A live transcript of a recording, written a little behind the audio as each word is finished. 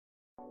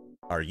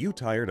Are you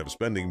tired of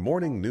spending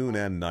morning, noon,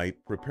 and night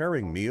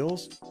preparing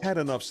meals? Had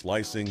enough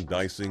slicing,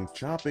 dicing,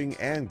 chopping,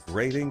 and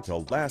grating to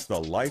last a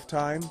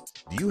lifetime?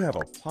 Do you have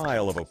a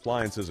pile of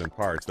appliances and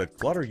parts that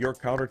clutter your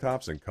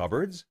countertops and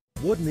cupboards?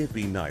 Wouldn't it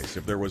be nice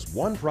if there was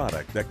one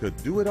product that could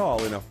do it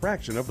all in a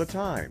fraction of the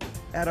time,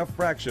 at a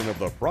fraction of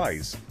the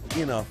price,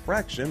 in a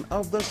fraction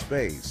of the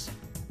space?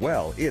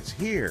 Well, it's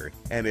here,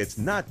 and it's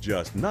not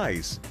just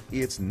nice,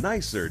 it's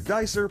Nicer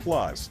Dicer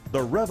Plus,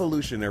 the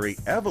revolutionary,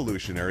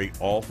 evolutionary,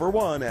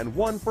 all-for-one and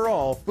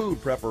one-for-all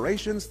food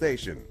preparation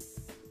station.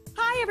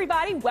 Hi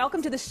everybody,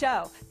 welcome to the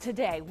show.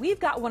 Today we've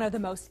got one of the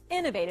most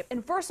innovative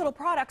and versatile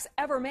products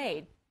ever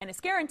made, and it's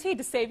guaranteed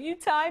to save you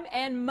time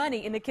and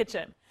money in the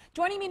kitchen.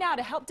 Joining me now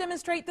to help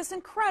demonstrate this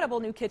incredible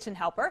new kitchen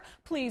helper,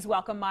 please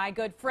welcome my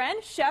good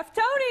friend, Chef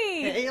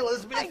Tony. Hey,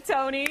 Elizabeth. Hi,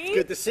 Tony. It's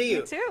good to see you.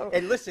 You too.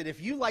 And listen, if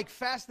you like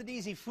fast and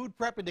easy food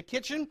prep in the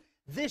kitchen,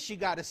 this you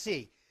got to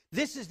see.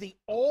 This is the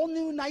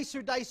all-new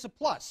Nicer Dicer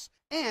Plus.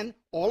 And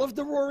all of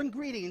the raw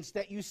ingredients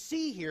that you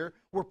see here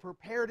were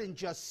prepared in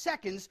just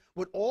seconds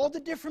with all the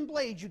different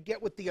blades you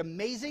get with the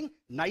amazing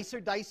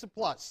Nicer Dicer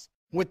Plus.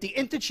 With the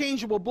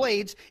interchangeable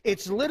blades,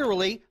 it's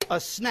literally a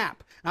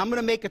snap. I'm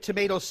going to make a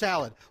tomato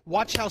salad.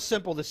 Watch how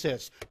simple this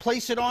is.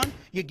 Place it on,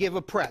 you give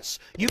a press.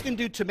 You can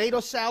do tomato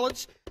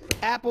salads,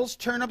 apples,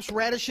 turnips,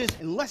 radishes,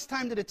 in less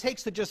time than it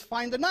takes to just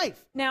find a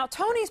knife. Now,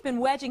 Tony's been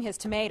wedging his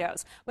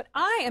tomatoes, but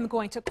I am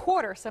going to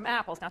quarter some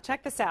apples. Now,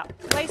 check this out.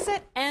 Place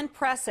it and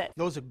press it.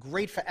 Those are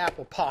great for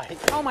apple pie.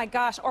 Oh my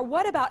gosh, or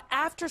what about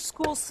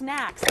after-school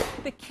snacks?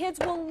 The kids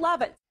will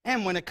love it.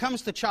 And when it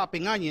comes to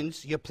chopping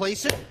onions, you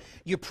place it,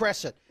 you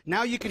press it.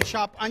 Now you can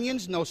chop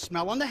onions, no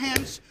smell on the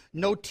hands,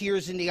 no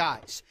tears in the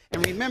eyes.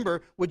 And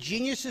remember, with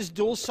Genius's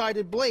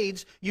dual-sided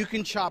blades, you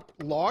can chop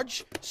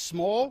large,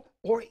 small,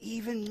 or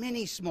even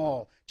mini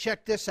small.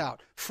 Check this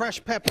out.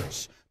 Fresh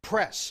peppers,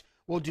 press.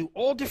 We'll do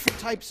all different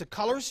types of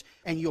colors,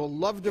 and you'll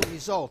love the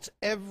results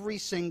every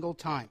single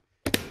time.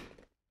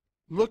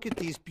 Look at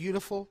these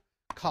beautiful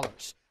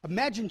colors.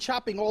 Imagine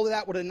chopping all of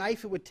that with a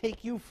knife. It would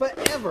take you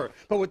forever.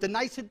 But with the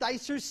Nicer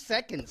Dicer,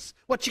 seconds.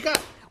 What you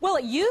got? Well,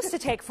 it used to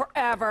take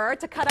forever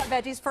to cut up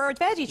veggies for a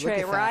veggie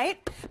tray,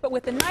 right? But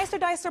with the Nicer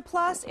Dicer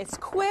Plus, it's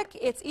quick,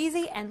 it's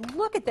easy, and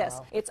look at this.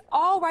 Wow. It's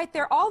all right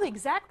there, all the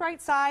exact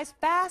right size,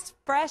 fast,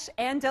 fresh,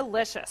 and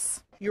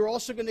delicious. You're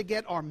also going to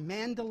get our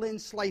Mandolin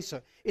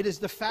slicer. It is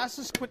the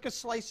fastest,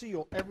 quickest slicer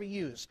you'll ever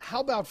use. How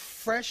about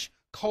fresh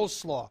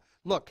coleslaw?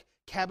 Look,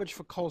 cabbage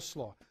for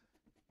coleslaw,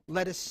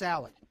 lettuce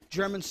salad,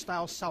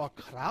 German-style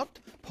sauerkraut,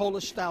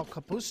 Polish-style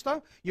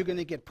kapusta. You're going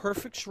to get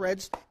perfect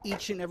shreds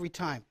each and every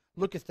time.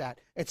 Look at that.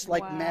 It's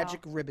like magic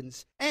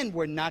ribbons. And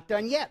we're not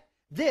done yet.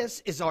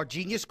 This is our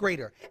Genius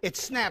grater. It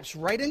snaps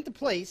right into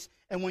place,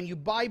 and when you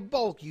buy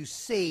bulk, you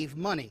save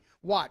money.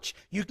 Watch.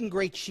 You can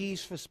grate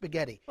cheese for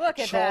spaghetti. Look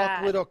at that.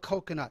 Chocolate or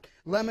coconut.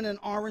 Lemon and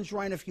orange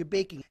rind if you're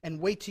baking. And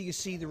wait till you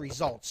see the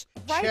results.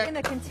 Right Check in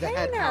the that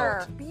container.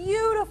 out.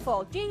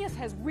 Beautiful. Genius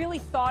has really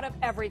thought of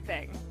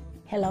everything.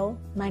 Hello,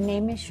 my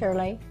name is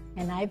Shirley,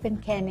 and I've been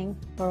canning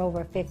for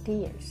over 50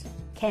 years.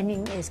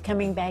 Canning is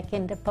coming back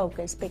into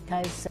focus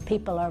because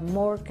people are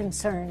more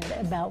concerned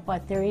about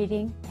what they're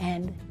eating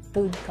and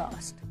food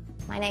cost.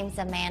 My name's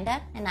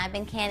Amanda, and I've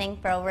been canning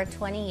for over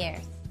 20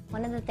 years.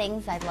 One of the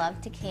things I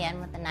love to can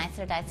with the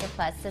Nicer Dicer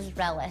Plus is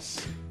relish.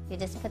 You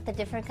just put the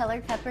different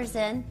colored peppers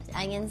in,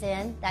 onions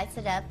in, dice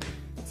it up.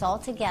 It's all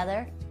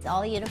together. It's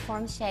all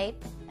uniform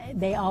shape.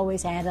 They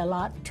always add a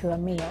lot to a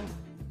meal.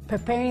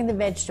 Preparing the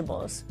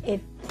vegetables,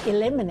 it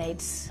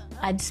eliminates,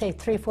 I'd say,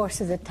 3/4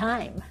 of the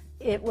time.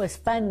 It was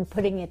fun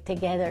putting it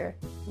together.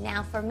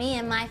 Now for me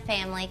and my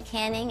family,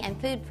 canning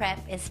and food prep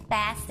is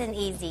fast and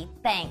easy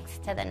thanks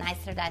to the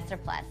Nicer Dicer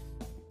Plus.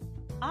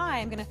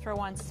 I'm going to throw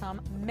on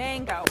some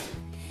mango.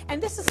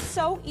 And this is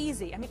so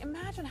easy. I mean,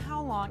 imagine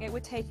how long it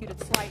would take you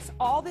to slice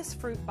all this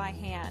fruit by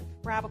hand.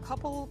 Grab a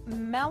couple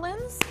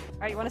melons. All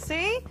right, you want to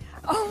see?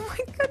 Oh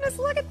my goodness,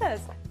 look at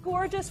this.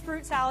 Gorgeous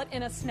fruit salad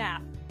in a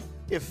snap.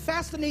 If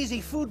fast and easy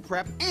food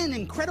prep and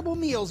incredible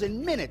meals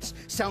in minutes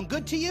sound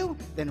good to you,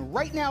 then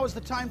right now is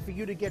the time for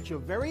you to get your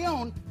very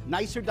own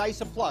Nicer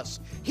Dicer Plus.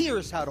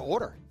 Here's how to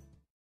order.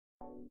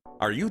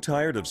 Are you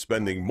tired of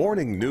spending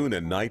morning, noon,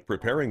 and night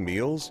preparing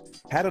meals?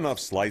 Had enough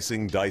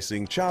slicing,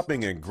 dicing,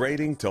 chopping, and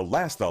grating to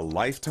last a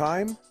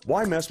lifetime?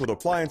 Why mess with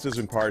appliances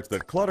and parts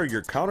that clutter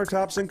your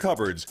countertops and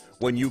cupboards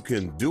when you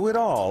can do it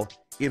all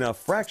in a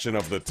fraction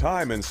of the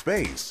time and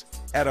space,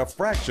 at a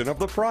fraction of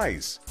the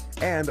price,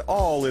 and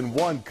all in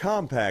one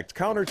compact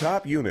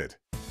countertop unit?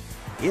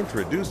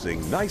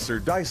 Introducing Nicer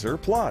Dicer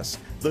Plus,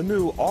 the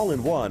new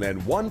all-in-one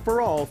and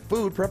one-for-all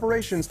food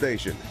preparation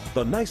station.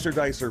 The Nicer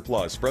Dicer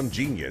Plus from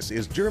Genius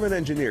is German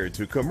engineered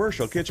to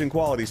commercial kitchen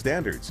quality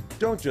standards.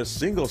 Don't just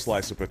single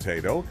slice a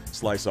potato,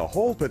 slice a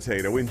whole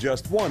potato in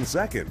just 1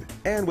 second.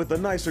 And with the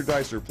Nicer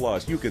Dicer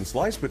Plus, you can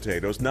slice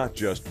potatoes not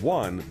just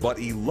 1, but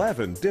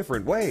 11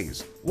 different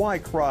ways. Why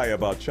cry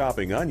about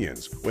chopping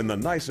onions when the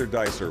Nicer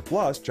Dicer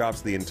Plus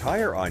chops the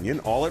entire onion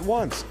all at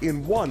once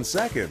in 1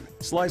 second?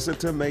 Slice a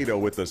tomato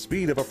with the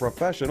speed of a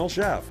professional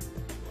chef.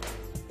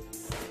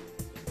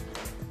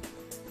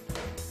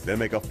 Then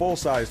make a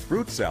full-sized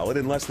fruit salad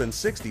in less than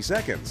 60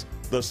 seconds.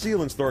 The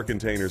seal and store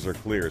containers are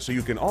clear so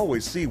you can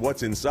always see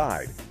what's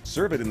inside.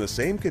 Serve it in the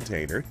same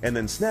container and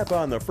then snap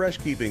on the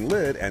fresh-keeping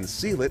lid and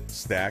seal it,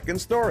 stack,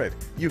 and store it.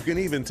 You can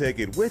even take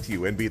it with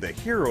you and be the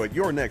hero at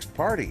your next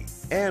party.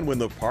 And when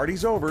the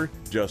party's over,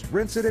 just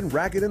rinse it and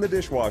rack it in the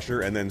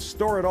dishwasher and then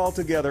store it all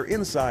together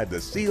inside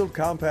the sealed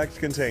compact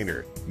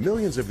container.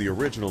 Millions of the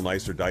original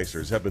Nicer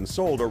Dicers have been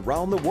sold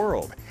around the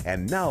world,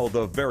 and now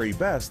the very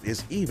best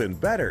is even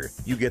better.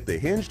 You get the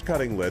hinged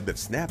cutting lid that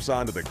snaps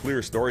onto the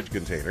clear storage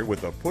container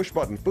with a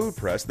push-button food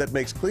press that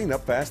makes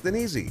cleanup fast and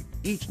easy.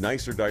 Each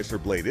Nicer Dicer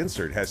blade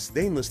insert has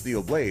stainless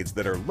steel blades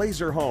that are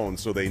laser honed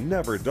so they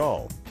never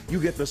dull. You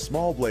get the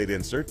small blade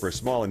insert for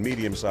small and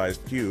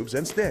medium-sized cubes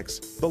and sticks,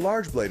 the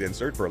large blade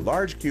insert for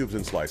large cubes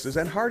and slices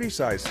and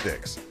hearty-sized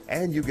sticks,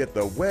 and you get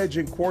the wedge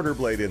and quarter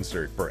blade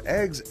insert for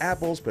eggs,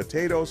 apples,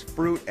 potatoes,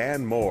 fruit,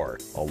 and more,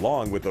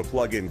 along with the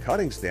plug-in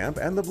cutting stamp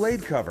and the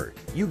blade cover.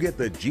 You get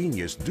the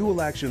genius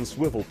dual-action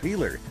swivel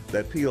peeler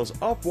that peels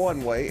up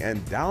one way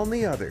and down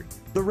the other.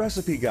 The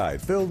recipe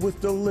guide filled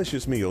with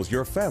delicious meals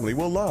your family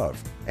will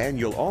love. And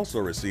you'll also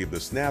receive the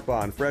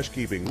snap-on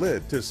fresh-keeping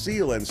lid to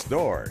seal and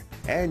store.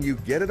 And you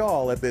get it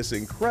all at this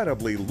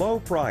incredibly low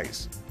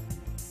price.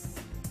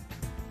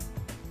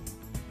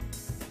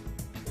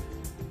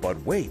 But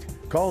wait,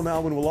 call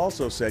now and we'll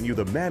also send you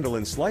the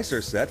Mandolin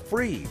slicer set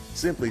free.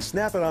 Simply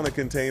snap it on the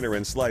container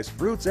and slice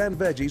fruits and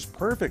veggies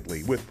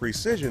perfectly with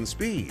precision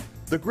speed.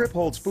 The grip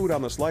holds food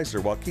on the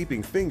slicer while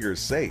keeping fingers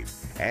safe.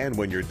 And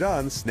when you're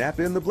done, snap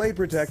in the blade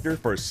protector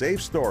for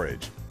safe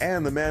storage.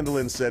 And the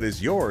Mandolin set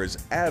is yours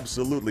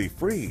absolutely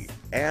free.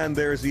 And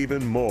there's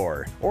even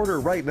more.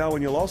 Order right now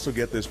and you'll also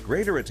get this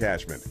grater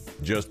attachment.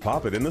 Just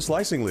pop it in the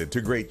slicing lid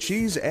to grate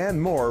cheese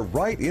and more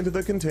right into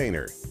the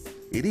container.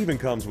 It even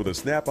comes with a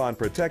snap-on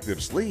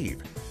protective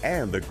sleeve.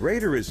 And the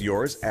grater is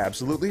yours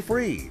absolutely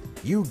free.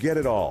 You get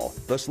it all.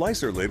 The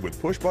slicer lid with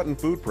push-button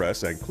food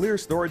press and clear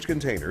storage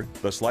container,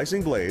 the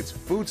slicing blades,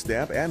 food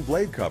stamp and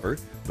blade cover,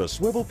 the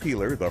swivel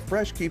peeler, the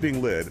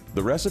fresh-keeping lid,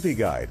 the recipe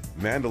guide,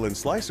 Mandolin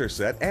slicer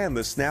set, and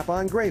the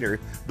snap-on grater,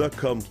 the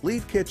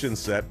complete kitchen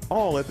set,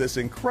 all at this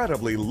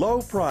incredibly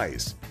low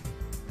price.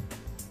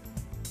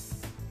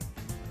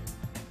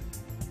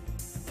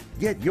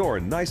 Get your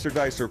Nicer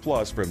Dicer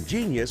Plus from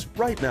Genius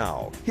right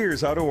now.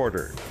 Here's how to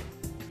order.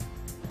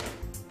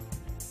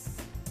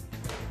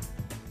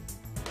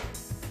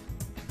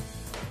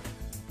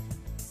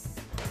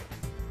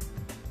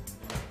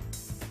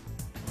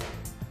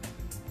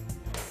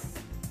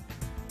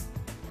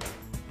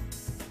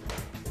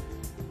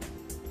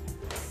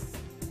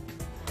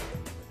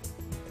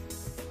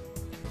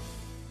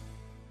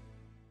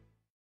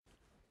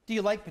 Do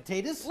you like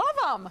potatoes? Love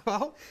them.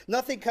 Well,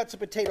 nothing cuts a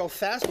potato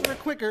faster or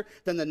quicker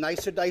than the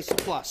Nicer Dicer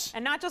Plus.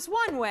 And not just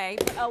one way,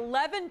 but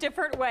 11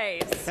 different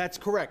ways. That's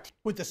correct.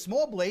 With the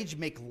small blades, you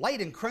make light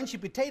and crunchy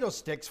potato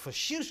sticks for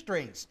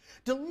shoestrings,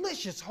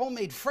 delicious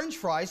homemade French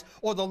fries,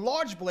 or the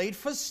large blade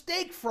for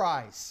steak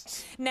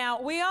fries.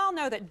 Now, we all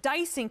know that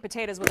dicing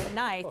potatoes with a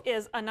knife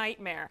is a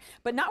nightmare,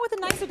 but not with the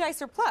Nicer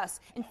Dicer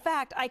Plus. In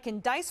fact, I can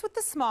dice with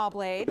the small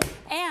blade,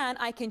 and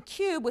I can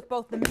cube with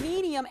both the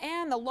medium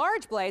and the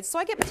large blades, so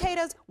I get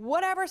potatoes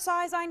whatever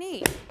size I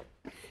need.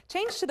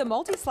 Change to the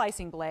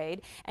multi-slicing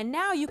blade, and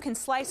now you can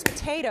slice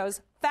potatoes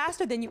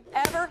faster than you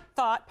ever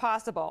thought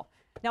possible.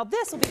 Now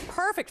this will be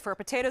perfect for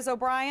potatoes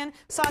O'Brien.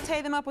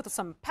 Saute them up with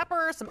some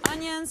pepper, some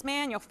onions.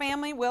 Man, your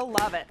family will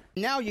love it.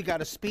 Now you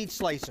got a speed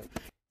slicer.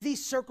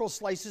 These circle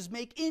slices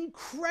make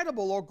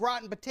incredible au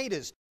gratin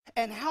potatoes.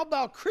 And how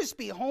about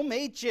crispy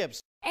homemade chips?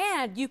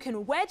 And you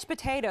can wedge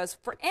potatoes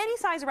for any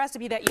size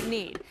recipe that you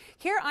need.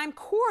 Here I'm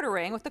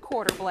quartering with the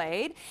quarter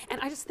blade,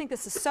 and I just think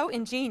this is so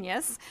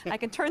ingenious. I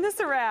can turn this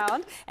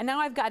around, and now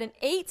I've got an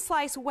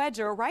 8-slice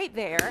wedger right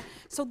there.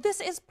 So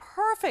this is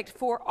perfect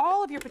for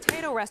all of your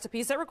potato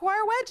recipes that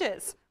require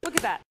wedges. Look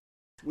at that.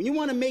 When you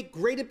want to make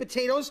grated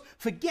potatoes,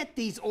 forget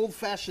these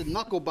old-fashioned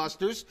knuckle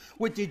busters.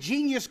 With the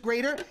Genius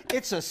Grater,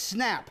 it's a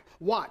snap.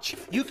 Watch,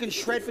 you can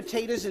shred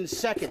potatoes in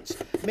seconds,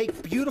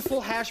 make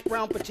beautiful hash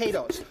brown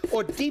potatoes,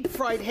 or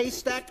deep-fried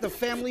haystack the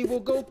family will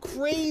go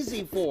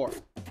crazy for.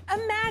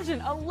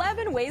 Imagine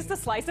 11 ways to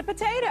slice a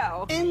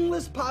potato.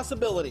 Endless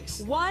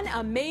possibilities. One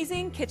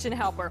amazing kitchen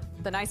helper,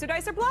 the Nicer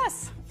Dicer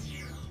Plus.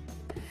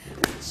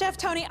 Chef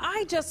Tony,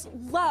 I just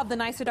love the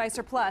Nicer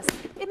Dicer Plus.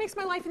 It makes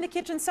my life in the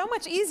kitchen so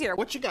much easier.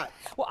 What you got?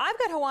 Well, I've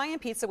got Hawaiian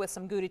pizza with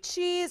some Gouda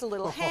cheese, a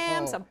little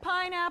ham, some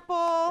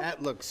pineapple.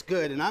 That looks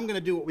good, and I'm going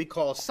to do what we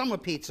call summer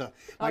pizza.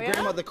 My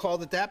grandmother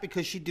called it that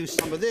because she'd do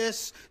some of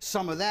this,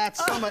 some of that,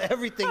 some of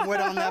everything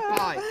went on that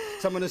pie.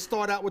 So I'm going to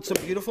start out with some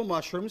beautiful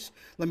mushrooms.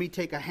 Let me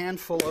take a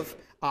handful of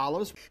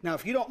olives. Now,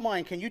 if you don't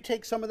mind, can you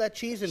take some of that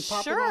cheese and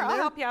pop it on there? Sure, I'll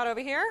help you out over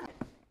here.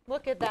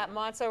 Look at that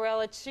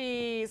mozzarella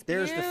cheese.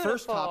 There's Beautiful. the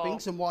first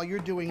toppings, and while you're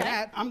doing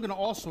that, I'm going to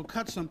also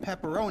cut some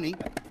pepperoni.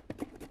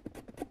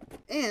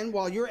 And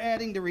while you're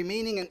adding the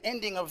remaining and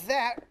ending of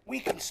that, we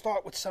can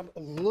start with some,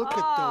 look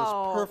at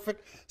those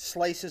perfect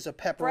slices of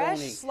pepperoni.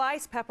 Fresh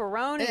sliced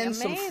pepperoni, and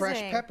amazing. some fresh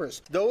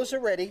peppers. Those are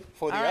ready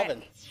for the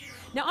oven.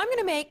 Now I'm going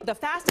to make the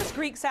fastest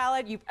Greek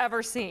salad you've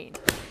ever seen.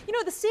 You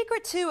know, the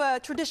secret to a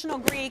traditional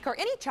Greek or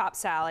any chopped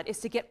salad is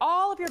to get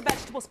all of your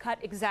vegetables cut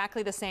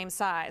exactly the same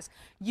size.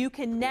 You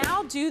can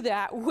now do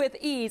that with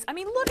ease. I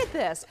mean, look at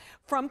this.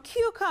 From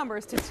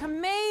cucumbers to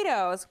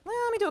tomatoes. Well,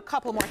 let me do a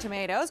couple more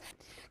tomatoes.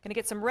 Gonna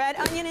get some red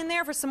onion in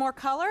there for some more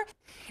color.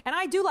 And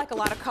I do like a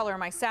lot of color in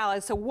my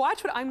salad, so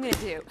watch what I'm gonna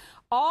do.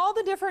 All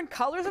the different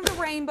colors of the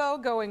rainbow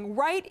going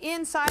right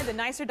inside the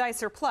Nicer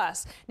Dicer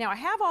Plus. Now I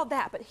have all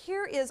that, but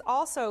here is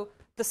also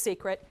the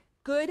secret: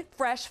 good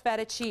fresh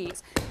feta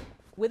cheese.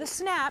 With a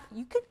snap,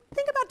 you could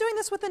think about doing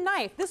this with a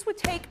knife. This would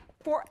take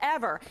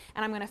forever.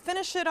 And I'm going to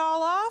finish it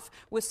all off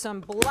with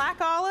some black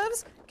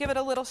olives. Give it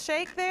a little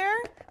shake there.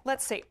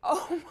 Let's see.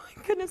 Oh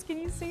my goodness, can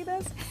you see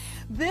this?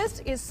 This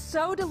is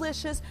so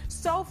delicious,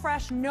 so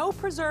fresh, no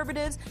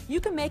preservatives.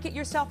 You can make it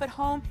yourself at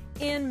home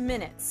in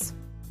minutes.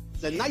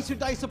 The Nicer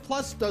Dicer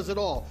Plus does it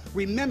all.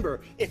 Remember,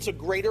 it's a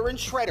grater and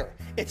shredder.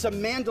 It's a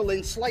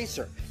mandolin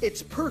slicer.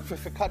 It's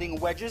perfect for cutting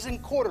wedges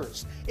and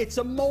quarters. It's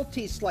a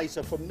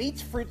multi-slicer for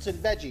meats, fruits,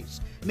 and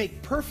veggies.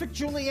 Make perfect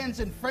juliennes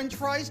and french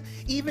fries,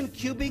 even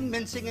cubing,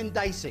 mincing, and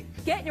dicing.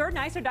 Get your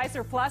Nicer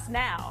Dicer Plus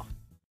now.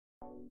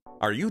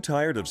 Are you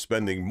tired of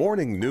spending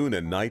morning, noon,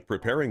 and night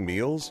preparing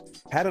meals?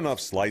 Had enough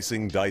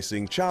slicing,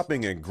 dicing,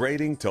 chopping, and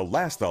grating to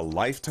last a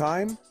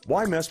lifetime?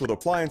 Why mess with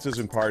appliances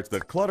and parts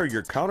that clutter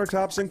your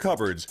countertops and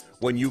cupboards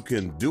when you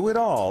can do it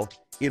all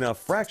in a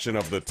fraction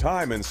of the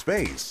time and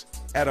space,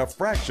 at a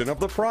fraction of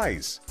the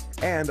price,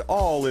 and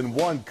all in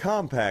one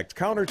compact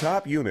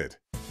countertop unit?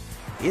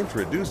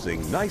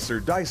 Introducing Nicer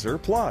Dicer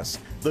Plus,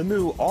 the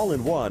new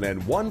all-in-one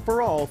and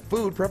one-for-all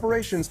food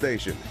preparation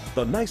station.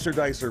 The Nicer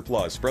Dicer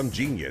Plus from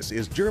Genius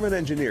is German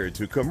engineered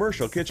to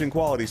commercial kitchen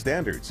quality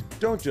standards.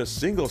 Don't just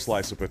single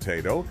slice a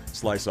potato,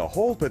 slice a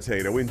whole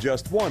potato in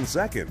just 1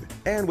 second.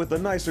 And with the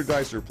Nicer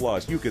Dicer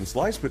Plus, you can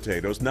slice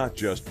potatoes not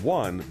just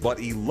 1, but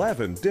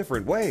 11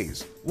 different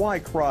ways. Why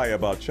cry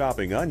about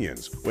chopping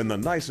onions when the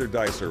Nicer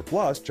Dicer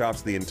Plus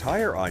chops the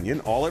entire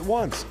onion all at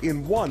once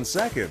in 1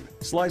 second?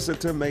 Slice a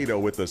tomato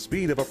with the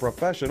speed of a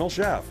professional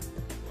chef.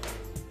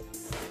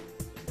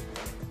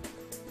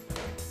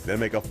 Then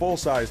make a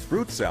full-sized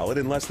fruit salad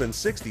in less than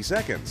 60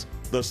 seconds.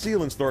 The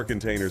seal and store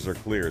containers are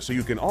clear, so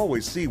you can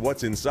always see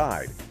what's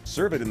inside.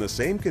 Serve it in the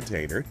same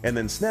container and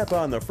then snap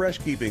on the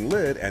fresh-keeping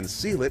lid and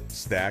seal it,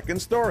 stack,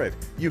 and store it.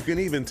 You can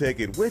even take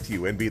it with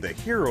you and be the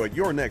hero at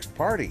your next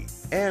party.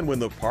 And when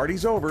the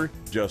party's over,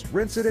 just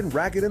rinse it and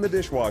rack it in the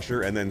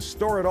dishwasher and then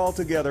store it all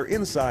together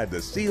inside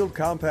the sealed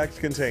compact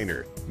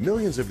container.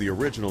 Millions of the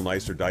original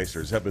Nicer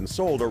Dicers have been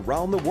sold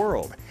around the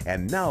world,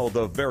 and now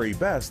the very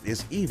best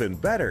is even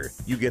better.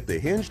 You get the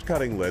hinged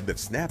cutting lid that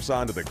snaps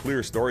onto the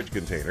clear storage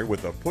container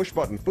with a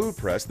push-button food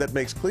press that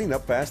makes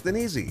cleanup fast and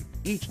easy.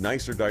 Each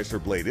Nicer Dicer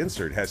blade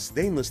insert has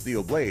stainless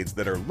steel blades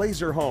that are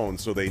laser honed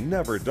so they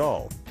never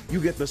dull. You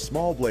get the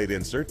small blade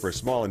insert for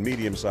small and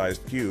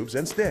medium-sized cubes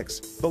and sticks,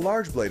 the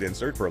large blade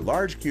insert for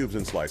large cubes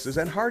and slices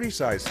and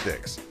hearty-sized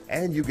sticks,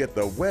 and you get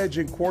the wedge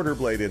and quarter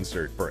blade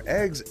insert for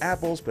eggs,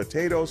 apples,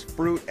 potatoes,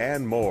 fruit,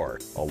 and more,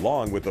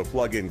 along with the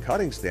plug-in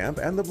cutting stamp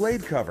and the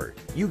blade cover.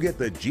 You get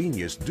the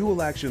Genius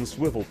dual-action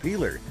swivel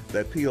peeler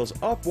that peels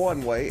up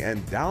one way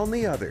and down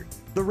the other.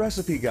 The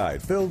recipe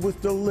guide filled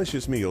with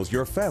delicious meals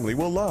your family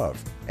will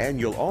love. And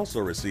you'll also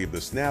receive the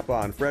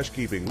snap-on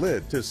fresh-keeping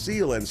lid to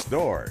seal and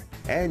store.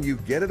 And you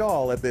get it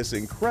all at this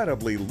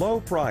incredibly low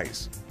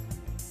price.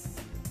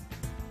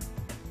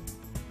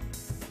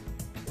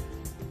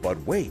 But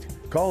wait,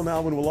 call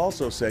now and we'll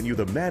also send you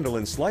the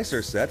Mandolin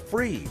slicer set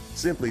free.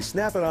 Simply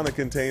snap it on the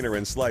container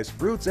and slice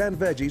fruits and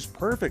veggies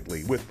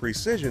perfectly with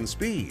precision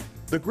speed.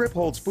 The grip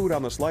holds food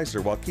on the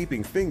slicer while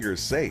keeping fingers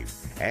safe.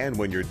 And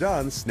when you're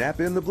done, snap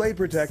in the blade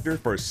protector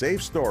for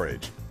safe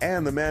storage.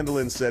 And the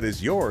Mandolin set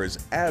is yours,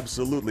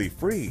 absolutely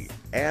free.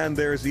 And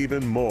there's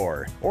even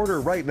more.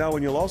 Order right now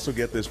and you'll also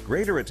get this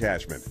grater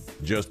attachment.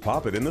 Just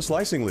pop it in the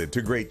slicing lid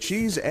to grate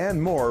cheese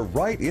and more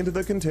right into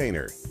the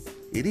container.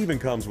 It even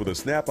comes with a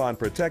snap-on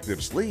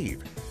protective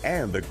sleeve.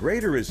 And the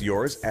grater is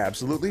yours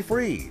absolutely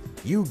free.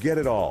 You get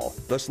it all.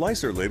 The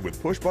slicer lid with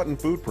push-button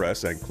food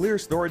press and clear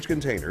storage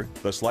container,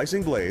 the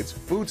slicing blades,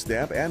 food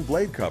stamp and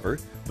blade cover,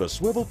 the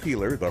swivel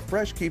peeler, the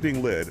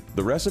fresh-keeping lid,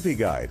 the recipe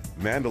guide,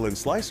 Mandolin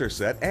slicer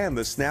set, and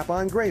the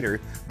snap-on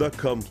grater, the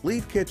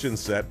complete kitchen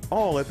set,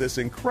 all at this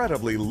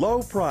incredibly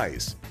low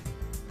price.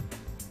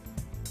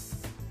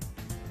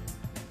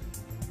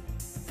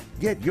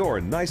 Get your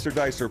Nicer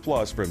Dicer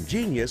Plus from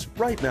Genius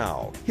right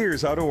now.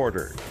 Here's how to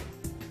order.